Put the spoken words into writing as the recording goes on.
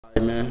Hey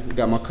man,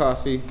 got my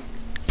coffee.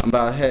 I'm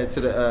about to head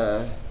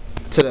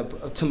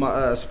to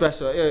my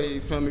special area, you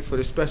feel me, for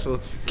the special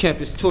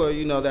campus tour,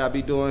 you know, that I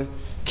be doing,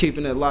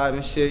 keeping it live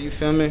and shit, you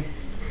feel me?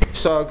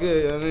 It's all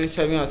good, you know what I mean?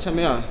 Check me out, check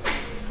me out.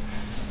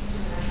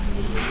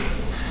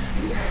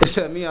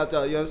 Check me out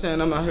though, you know what I'm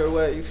saying? I'm out here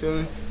wet, you feel me?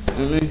 You know what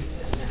I mean?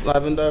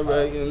 Live and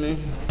direct, you know what I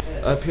mean?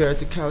 Up here at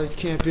the college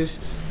campus,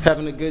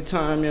 having a good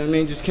time, you know what I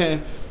mean? Just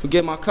came to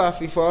get my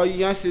coffee for all you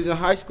youngsters in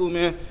high school,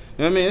 man. You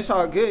know what I mean? It's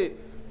all good.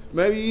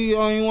 Maybe you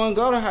only want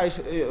to go to high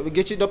school,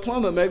 get your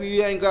diploma. Maybe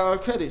you ain't got all the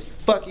credits.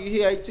 Fuck you,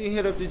 he 18,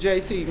 hit up the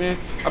JC, man.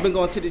 I've been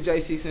going to the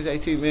JC since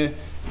 18, man.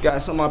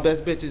 Got some of my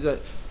best bitches up.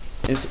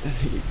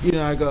 You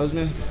know how it goes,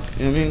 man.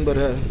 You know what I mean? But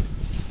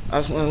I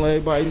just want to let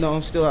everybody know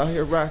I'm still out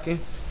here rocking.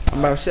 I'm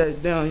about to shut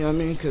it down, you know what I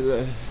mean?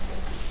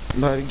 Because I'm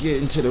about to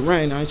get into the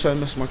rain. I ain't trying to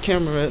mess my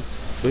camera up.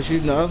 But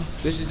you know,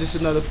 this is just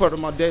another part of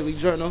my daily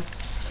journal.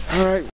 All right.